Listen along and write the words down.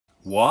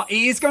What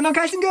is going on,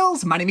 guys and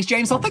girls? My name is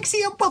James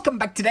ThnxCya and welcome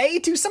back today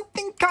to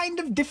something kind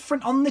of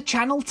different on the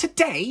channel.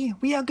 Today,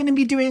 we are going to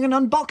be doing an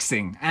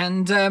unboxing,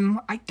 and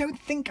I don't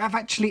think I've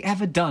actually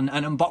ever done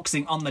an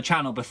unboxing on the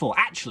channel before.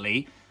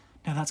 Actually,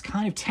 no, that's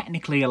kind of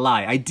technically a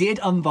lie. I did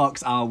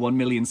unbox our 1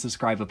 million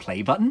subscriber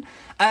play button,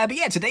 but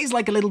yeah, today's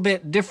like a little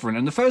bit different,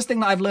 and the first thing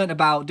that I've learned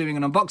about doing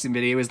an unboxing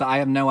video is that I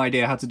have no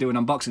idea how to do an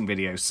unboxing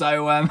video,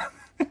 so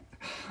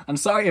I'm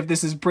sorry if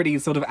this is pretty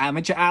sort of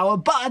amateur hour,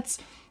 but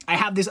I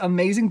have this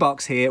amazing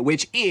box here,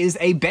 which is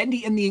a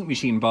Bendy the Ink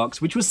Machine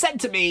box, which was sent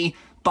to me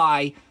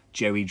by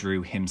Joey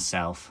Drew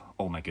himself.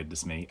 Oh my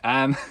goodness me.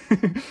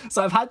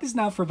 So I've had this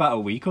now for about a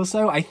week or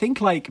so. I think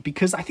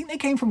because I think they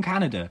came from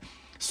Canada.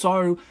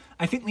 So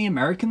I think the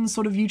American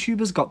sort of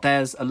YouTubers got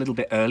theirs a little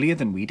bit earlier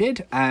than we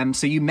did.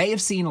 So you may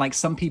have seen like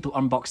some people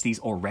unbox these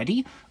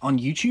already on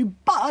YouTube,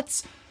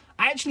 but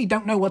I actually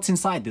don't know what's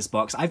inside this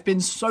box. I've been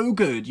so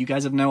good, you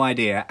guys have no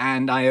idea,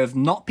 and I have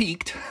not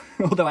peeked,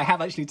 although I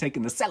have actually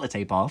taken the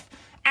sellotape off,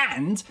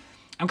 and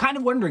I'm kind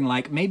of wondering,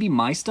 like, maybe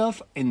my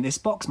stuff in this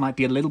box might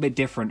be a little bit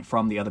different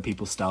from the other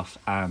people's stuff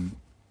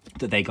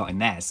that they got in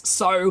theirs.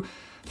 So,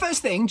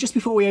 first thing, just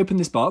before we open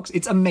this box,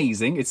 it's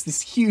amazing. It's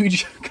this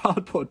huge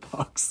cardboard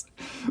box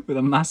with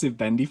a massive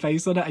Bendy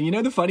face on it, and you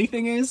know the funny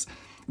thing is,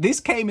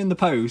 this came in the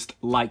post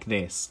like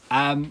this.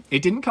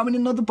 It didn't come in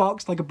another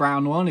box like a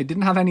brown one. It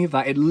didn't have any of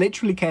that. It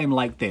literally came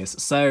like this.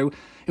 So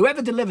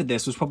whoever delivered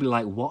this was probably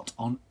like, what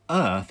on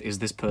earth is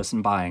this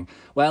person buying?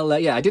 Well,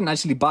 yeah, I didn't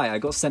actually buy it. I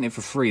got sent it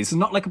for free. This is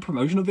not like a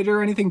promotional video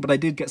or anything, but I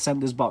did get sent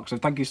this box. So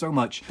thank you so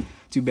much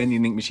to Bendy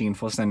the Ink Machine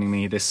for sending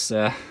me this.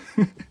 I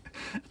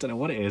don't know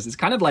what it is. It's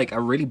kind of like a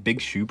really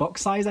big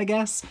shoebox size, I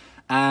guess.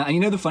 And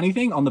you know the funny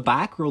thing? On the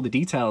back where all the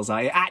details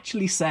are, it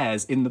actually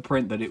says in the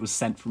print that it was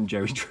sent from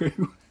Joey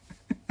Drew.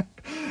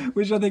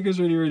 Which I think is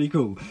really, really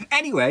cool.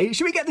 Anyway,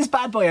 should we get this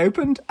bad boy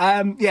opened?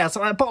 Yeah,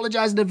 so I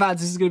apologise in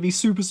advance. This is going to be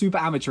super, super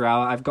amateur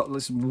hour. I've got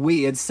this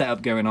weird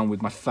setup going on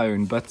with my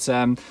phone. But,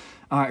 all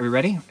right, are we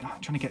ready? Oh,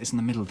 I'm trying to get this in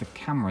the middle of the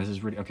camera. This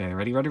is really... Okay,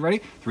 ready, ready,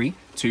 ready? 3,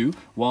 2,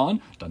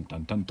 1. Dun,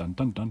 dun, dun, dun,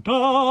 dun, dun, dun.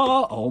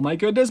 Oh, my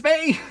goodness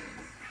me.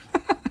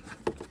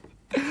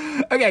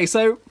 Okay,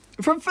 so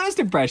from first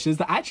impressions,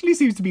 there actually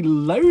seems to be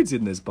loads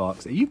in this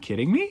box. Are you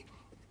kidding me?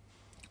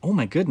 Oh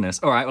my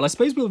goodness. All right, well, I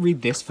suppose we'll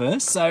read this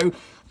first. So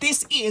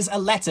this is a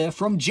letter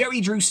from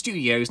Joey Drew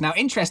Studios. Now,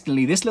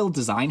 interestingly, this little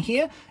design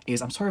here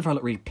is, I'm sorry if I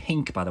look really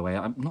pink, by the way.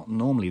 I'm not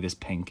normally this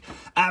pink.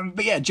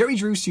 But yeah, Joey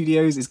Drew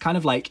Studios is kind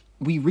of like,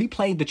 we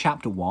replayed the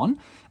chapter 1,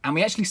 and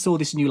we actually saw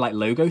this new like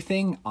logo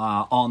thing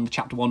on the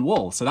chapter 1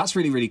 wall. So that's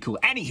really, really cool.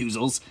 Any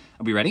hoozles,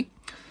 are we ready?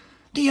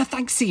 Dear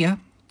ThnxCya,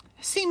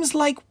 seems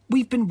like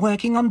we've been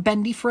working on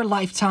Bendy for a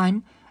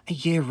lifetime. A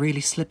year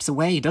really slips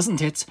away,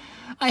 doesn't it?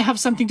 I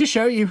have something to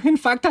show you. In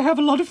fact, I have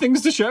a lot of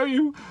things to show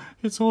you.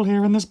 It's all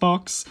here in this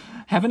box.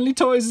 Heavenly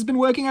Toys has been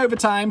working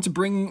overtime to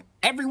bring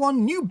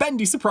everyone new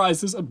Bendy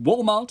surprises at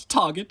Walmart,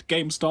 Target,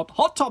 GameStop,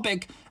 Hot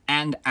Topic,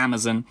 and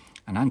Amazon.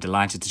 And I'm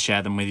delighted to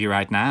share them with you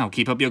right now.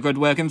 Keep up your good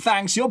work and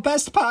thanks, your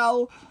best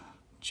pal,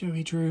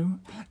 Joey Drew.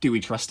 Do we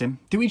trust him?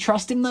 Do we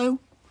trust him, though?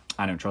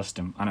 I don't trust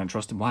him. I don't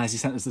trust him. Why has he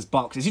sent us this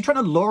box? Is he trying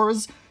to lure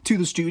us to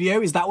the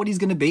studio? Is that what he's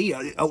going to be?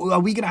 Are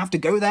we going to have to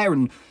go there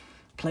and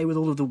play with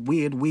all of the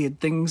weird, weird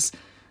things?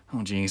 Oh,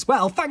 jeez.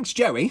 Well, thanks,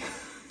 Joey.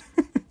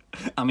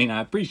 I mean,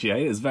 I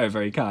appreciate it. It's very,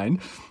 very kind.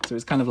 So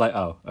it's kind of like,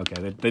 oh,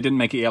 okay, they didn't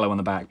make it yellow on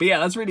the back. But yeah,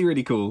 that's really,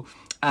 really cool.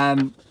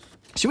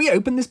 Should we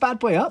open this bad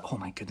boy up? Oh,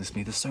 my goodness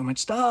me, there's so much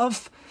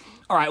stuff.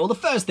 All right, well, the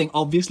first thing,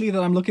 obviously,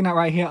 that I'm looking at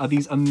right here are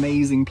these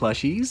amazing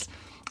plushies.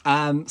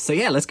 So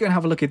yeah, let's go and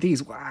have a look at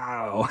these.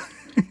 Wow.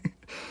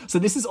 So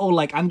this is all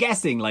like, I'm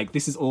guessing like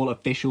this is all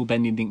official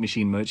Bendy the Ink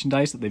Machine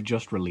merchandise that they've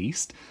just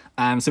released.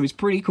 So it's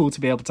pretty cool to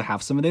be able to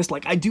have some of this.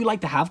 Like I do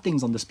like to have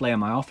things on display in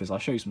my office. I'll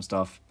show you some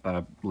stuff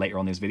later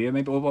on this video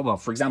maybe. Well,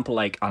 for example,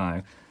 like, I don't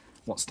know,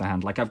 what's to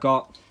hand? Like I've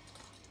got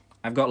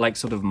like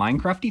sort of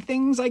Minecrafty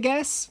things, I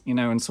guess, you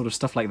know, and sort of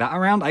stuff like that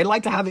around. I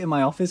like to have it in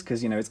my office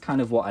because, you know, it's kind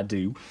of what I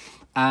do.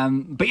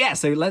 But yeah,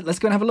 so let's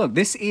go and have a look.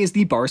 This is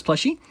the Boris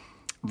plushie.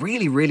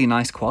 Really, really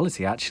nice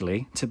quality,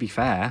 actually, to be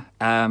fair.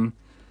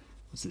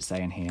 What's it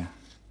saying here?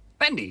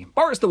 Bendy,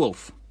 Boris the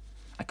Wolf.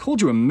 I called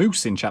you a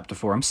moose in chapter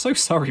 4. I'm so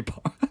sorry,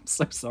 Boris. I'm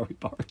so sorry,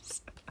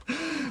 Boris.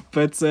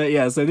 But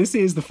yeah, so this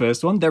is the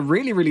first one. They're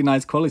really, really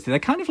nice quality. They're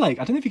kind of like,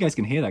 I don't know if you guys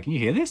can hear that. Can you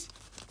hear this?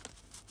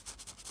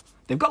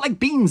 They've got like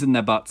beans in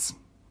their butts.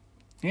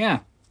 Yeah.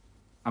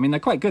 I mean, they're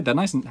quite good. They're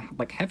nice and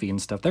like heavy and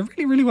stuff. They're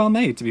really, really well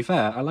made, to be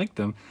fair. I like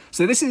them.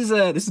 So this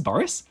is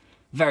Boris.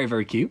 Very,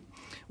 very cute.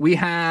 We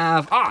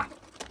have,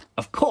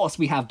 of course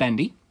we have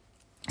Bendy.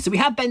 So we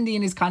have Bendy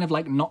in his kind of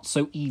like not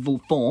so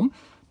evil form,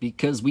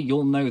 because we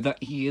all know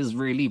that he is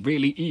really,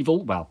 really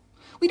evil. Well,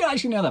 we don't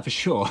actually know that for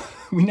sure.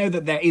 We know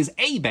that there is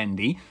a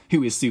Bendy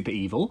who is super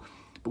evil,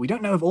 but we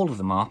don't know if all of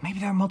them are. Maybe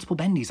there are multiple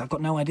Bendys. I've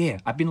got no idea.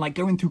 I've been like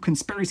going through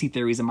conspiracy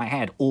theories in my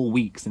head all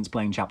week since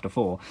playing chapter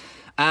 4.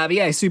 But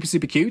yeah, super,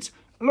 super cute.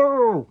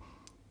 Hello.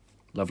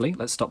 Lovely.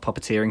 Let's stop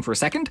puppeteering for a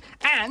second.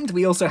 And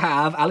we also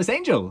have Alice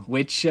Angel,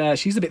 which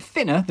she's a bit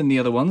thinner than the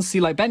other ones.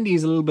 See, like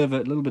Bendy's a little bit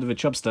of a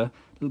chubster, a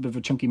little bit of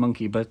a chunky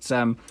monkey, but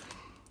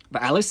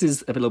Alice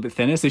is a little bit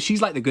thinner. So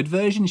she's like the good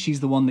version. She's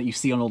the one that you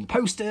see on all the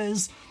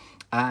posters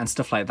and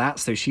stuff like that.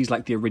 So she's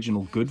like the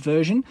original good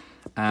version.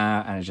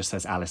 And it just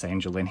says Alice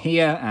Angel in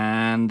here.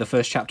 And the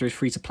first chapter is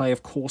free to play,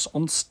 of course,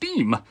 on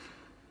Steam.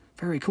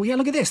 Very cool. Yeah,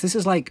 look at this. This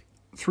is like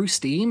through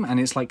Steam, and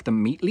it's like the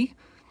Meatly.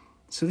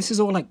 So this is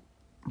all like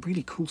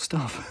really cool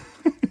stuff.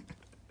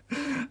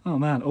 Oh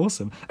man,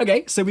 awesome.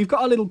 Okay, so we've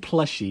got our little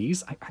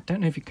plushies. I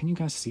don't know if can you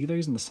guys see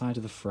those in the side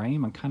of the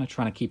frame? I'm kind of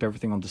trying to keep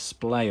everything on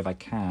display if I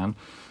can.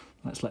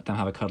 Let's let them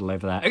have a cuddle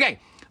over there. Okay.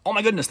 Oh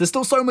my goodness, there's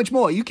still so much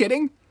more. Are you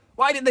kidding?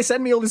 Why did they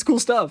send me all this cool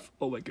stuff?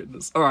 Oh my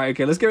goodness. All right,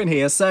 okay, let's go in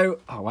here. So,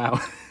 oh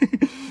wow.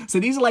 So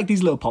these are like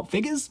these little pop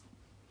figures.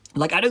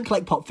 Like, I don't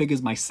collect pop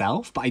figures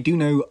myself, but I do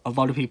know a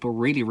lot of people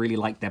really, really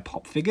like their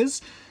pop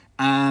figures.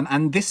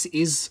 And this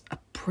is a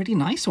pretty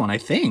nice one, I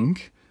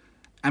think.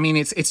 I mean,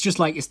 it's just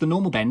like, it's the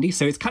normal Bendy,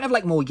 so it's kind of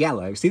like more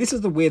yellow. See, this is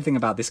the weird thing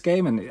about this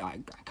game, and I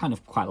kind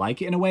of quite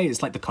like it in a way.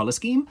 It's like the color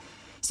scheme.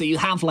 So you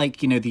have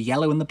like, you know, the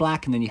yellow and the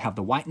black, and then you have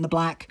the white and the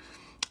black.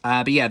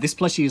 But yeah, this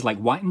plushie is like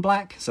white and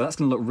black, so that's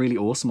going to look really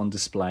awesome on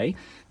display.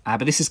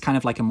 But this is kind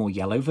of like a more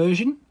yellow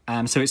version.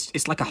 So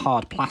it's like a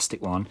hard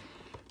plastic one.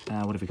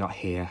 What have we got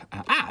here?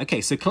 Okay,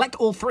 so collect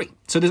all 3.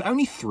 So there's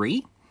only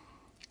 3.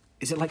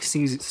 Is it like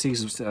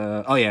series?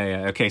 Oh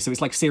yeah, okay. So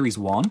it's like series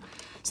 1.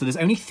 So there's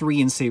only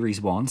 3 in series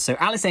 1. So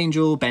Alice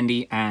Angel,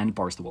 Bendy, and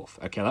Boris the Wolf.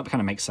 Okay, that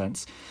kind of makes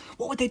sense.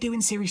 What would they do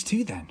in series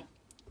 2 then?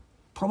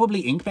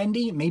 Probably Ink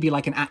Bendy, maybe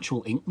like an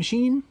actual ink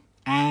machine,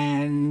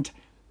 and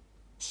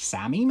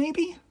Sammy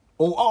maybe,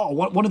 or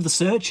one of the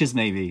searchers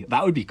maybe.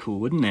 That would be cool,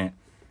 wouldn't it?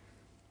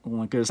 Oh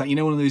my goodness, like, you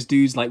know, one of those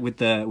dudes like with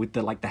the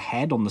like the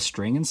head on the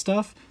string and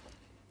stuff.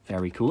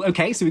 Very cool.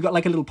 Okay, so we've got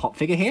like a little pop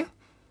figure here,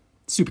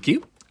 super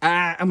cute.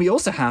 And we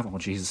also have, oh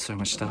Jesus, so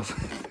much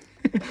stuff.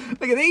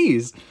 Look at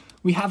these.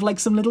 We have like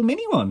some little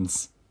mini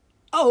ones.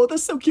 Oh, they're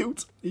so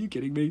cute. Are you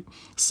kidding me?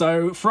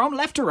 So from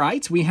left to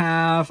right, we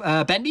have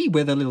Bendy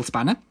with a little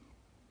spanner.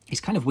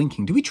 He's kind of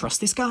winking. Do we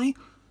trust this guy?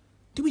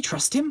 Do we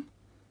trust him?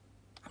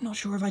 I'm not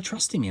sure if I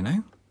trust him, you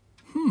know.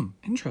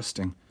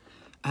 Interesting.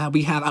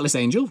 We have Alice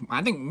Angel.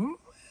 I think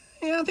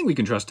we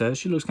can trust her.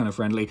 She looks kind of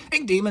friendly.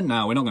 Ink Demon,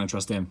 no, we're not going to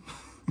trust him.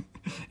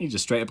 He's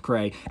just straight up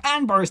cray.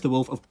 And Boris the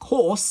Wolf, of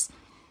course,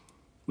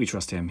 we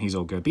trust him. He's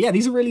all good. But yeah,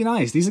 these are really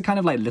nice. These are kind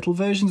of like little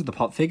versions of the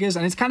pop figures.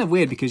 And it's kind of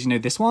weird because, you know,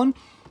 this one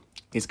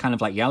is kind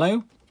of like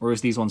yellow,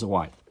 whereas these ones are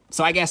white.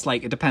 So I guess,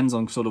 like, it depends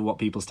on sort of what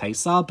people's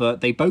tastes are, but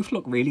they both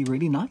look really,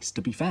 really nice,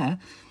 to be fair.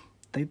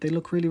 They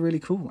look really, really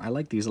cool. I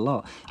like these a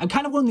lot. I'm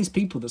kind of one of these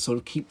people that sort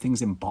of keep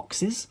things in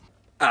boxes.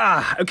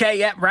 Okay,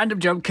 yeah, random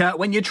jump cut.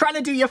 When you're trying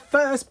to do your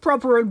first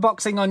proper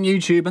unboxing on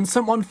YouTube and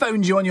someone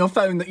phones you on your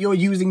phone that you're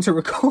using to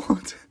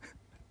record.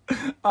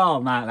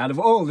 Oh, man, out of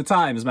all the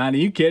times, man, are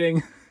you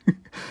kidding?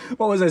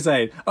 What was I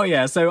saying? Oh,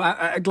 yeah, so,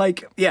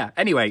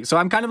 anyway, so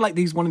I'm kind of like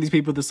one of these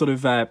people that sort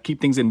of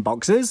keep things in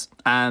boxes,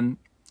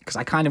 because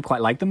I kind of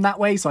quite like them that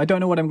way, so I don't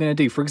know what I'm going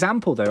to do. For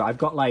example, though, I've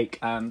got, like,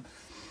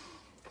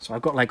 so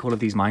I've got, like, all of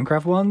these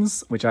Minecraft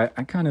ones, which I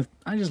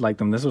just like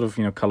them. They're sort of,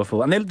 you know,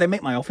 colourful, and they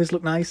make my office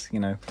look nice, you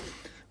know.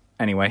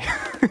 Anyway,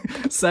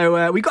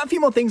 so we've got a few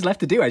more things left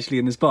to do, actually,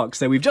 in this box.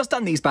 So we've just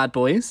done these bad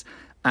boys,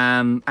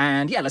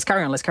 and yeah, let's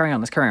carry on.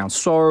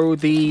 So oh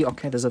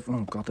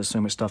God, there's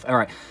so much stuff. All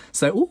right,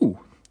 so, ooh.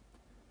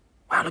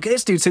 Wow, look at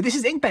this, dude. So this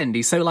is Ink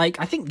Bendy. So, like,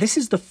 I think this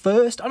is the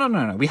first... Oh,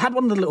 no. We had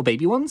one of the little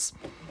baby ones.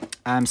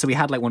 So we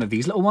had, like, one of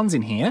these little ones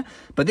in here.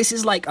 But this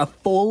is, like, a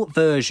full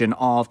version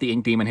of the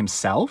Ink Demon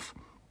himself.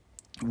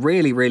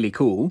 Really, really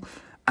cool.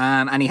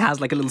 And he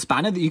has, like, a little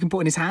spanner that you can put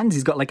in his hands.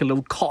 He's got, like, a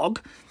little cog.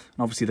 And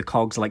obviously the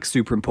cog's, like,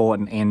 super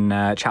important in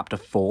Chapter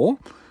 4.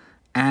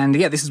 And,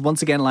 yeah, this is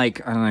once again,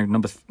 like, I don't know,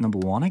 number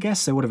 1, I guess.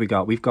 So what have we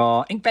got? We've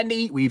got Ink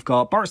Bendy. We've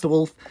got Boris the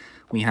Wolf.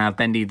 We have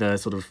Bendy, the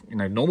sort of, you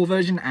know, normal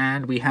version,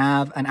 and we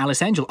have an Alice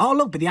Angel. Oh,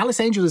 look, but the Alice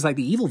Angel is like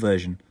the evil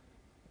version.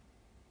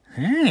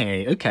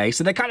 Hey, okay,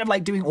 so they're kind of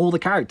like doing all the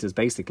characters,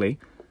 basically.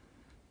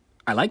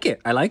 I like it.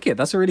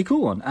 That's a really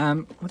cool one.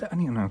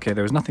 Okay,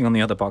 there was nothing on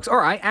the other box. All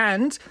right,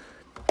 and...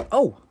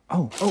 Oh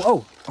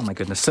my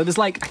goodness. So there's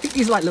like, I think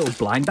these are like little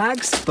blind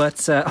bags,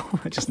 but,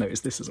 I just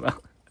noticed this as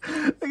well.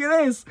 Look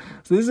at this.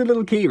 So this is a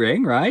little key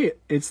ring, right?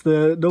 It's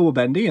the normal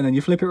Bendy, and then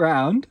you flip it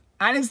around,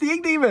 and it's the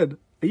Ink Demon.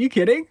 Are you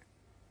kidding?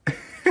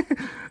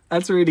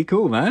 That's really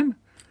cool, man.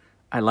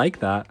 I like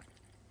that.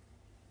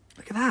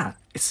 Look at that.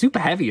 It's super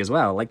heavy as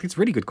well. Like, it's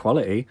really good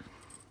quality.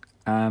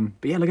 But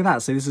yeah, look at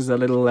that. So this is a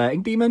little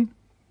Ink Demon.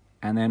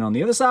 And then on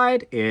the other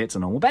side, it's a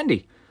normal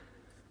Bendy.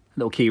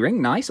 Little key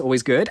ring. Nice.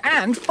 Always good.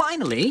 And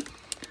finally,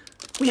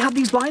 we have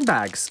these blind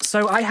bags.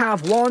 So I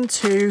have 1,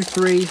 2,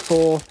 3,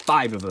 4,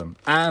 5 of them.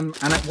 And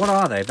what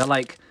are they? They're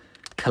like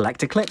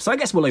collector clips. So I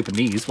guess we'll open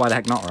these. Why the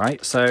heck not,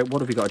 right? So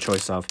what have we got a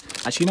choice of?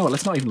 Actually, you know what?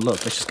 Let's not even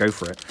look. Let's just go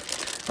for it.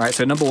 All right,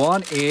 so number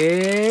 1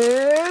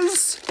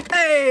 is...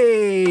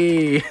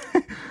 Hey!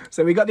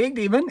 So we got the Ink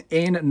Demon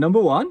in number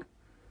 1.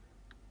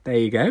 There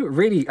you go.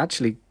 Really,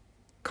 actually,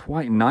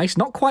 quite nice.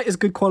 Not quite as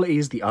good quality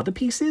as the other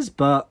pieces,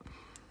 but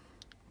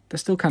they're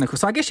still kind of cool.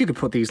 So I guess you could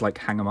put these, like,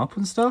 hang them up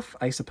and stuff,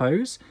 I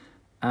suppose.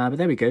 But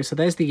there we go. So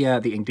there's the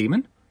Ink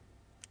Demon.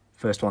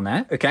 First one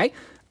there. Okay.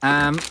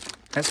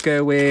 Let's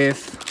go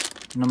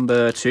with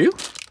number 2.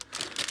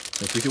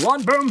 So 3, 2,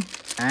 1, boom.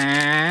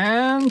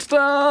 And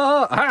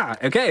start. Ah,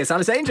 okay, it's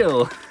Alice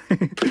Angel.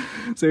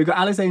 So we've got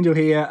Alice Angel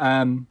here.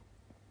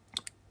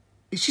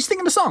 Is she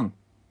singing a song?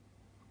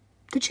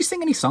 Did she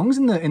sing any songs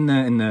in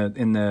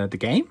the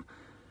game?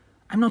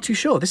 I'm not too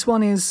sure. This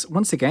one is,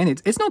 once again,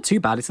 it's not too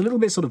bad. It's a little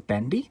bit sort of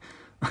bendy,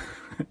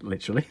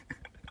 literally.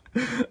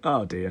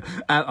 Oh dear.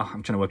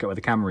 I'm trying to work out where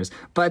the camera is,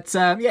 but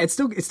yeah, it's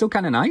still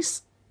kind of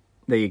nice.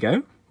 There you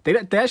go. They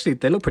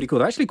look pretty cool.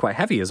 They're actually quite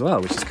heavy as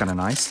well, which is kind of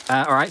nice.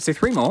 All right, so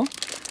 3 more.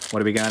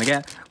 What are we gonna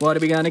get? What are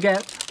we gonna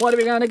get? What are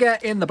we gonna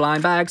get in the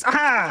blind bags?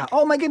 Aha!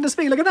 Oh my goodness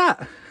me! Look at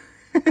that.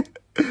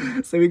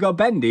 So we got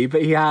Bendy,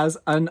 but he has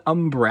an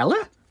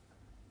umbrella.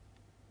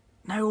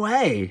 No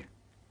way.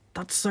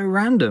 That's so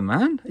random,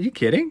 man. Are you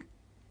kidding?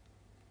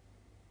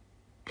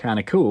 Kind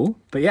of cool.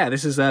 But yeah,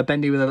 this is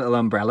Bendy with a little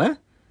umbrella.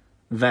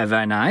 Very,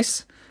 very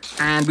nice.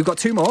 And we've got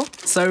 2 more.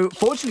 So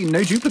fortunately,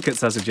 no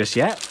duplicates as of just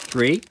yet.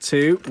 3,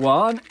 2,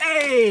 1.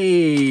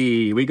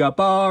 Hey! We got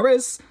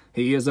Boris.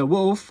 He is a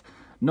wolf,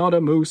 not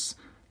a moose.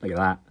 Look at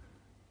that.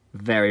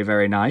 Very,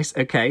 very nice.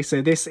 Okay,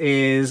 so this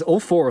is all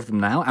 4 of them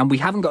now, and we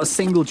haven't got a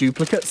single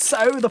duplicate.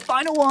 So the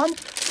final one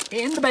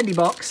in the Bendy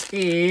box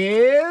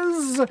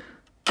is...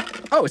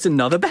 Oh, it's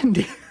another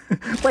Bendy.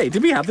 Wait,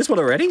 did we have this one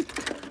already?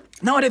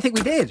 No, I don't think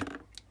we did.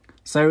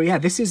 So yeah,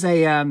 this is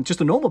a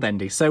just a normal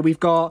Bendy. So we've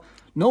got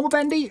normal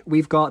Bendy,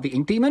 we've got the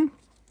Ink Demon,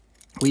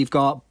 we've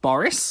got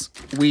Boris,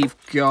 we've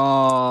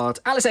got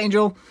Alice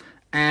Angel,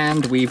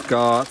 and we've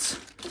got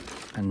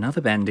another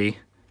Bendy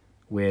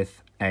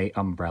with a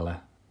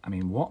umbrella. I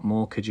mean, what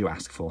more could you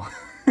ask for?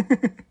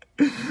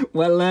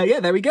 Well, yeah,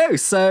 there we go.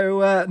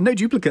 So no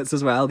duplicates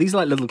as well. These are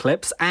like little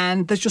clips,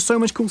 and there's just so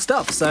much cool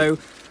stuff. So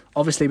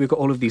obviously we've got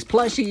all of these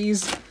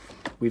plushies.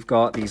 We've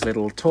got these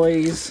little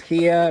toys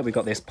here. We've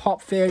got this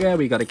pop figure.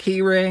 We've got a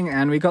key ring,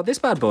 and we've got this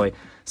bad boy.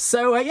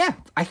 So yeah,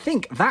 I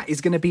think that is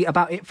going to be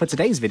about it for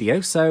today's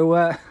video. So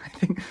I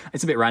think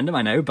it's a bit random,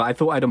 I know, but I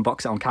thought I'd unbox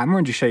it on camera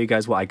and just show you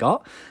guys what I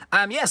got.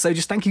 Yeah, so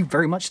just thank you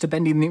very much to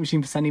Bendy the Ink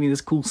Machine for sending me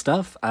this cool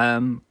stuff.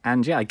 And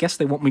yeah, I guess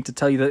they want me to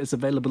tell you that it's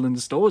available in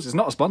the stores. It's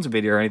not a sponsored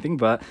video or anything,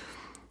 but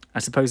I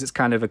suppose it's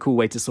kind of a cool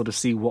way to sort of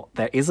see what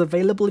there is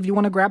available if you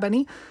want to grab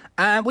any.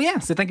 Well, yeah,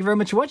 so thank you very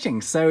much for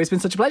watching. So it's been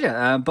such a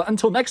pleasure. But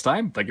until next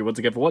time, thank you once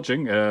again for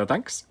watching.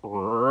 ThnxCya.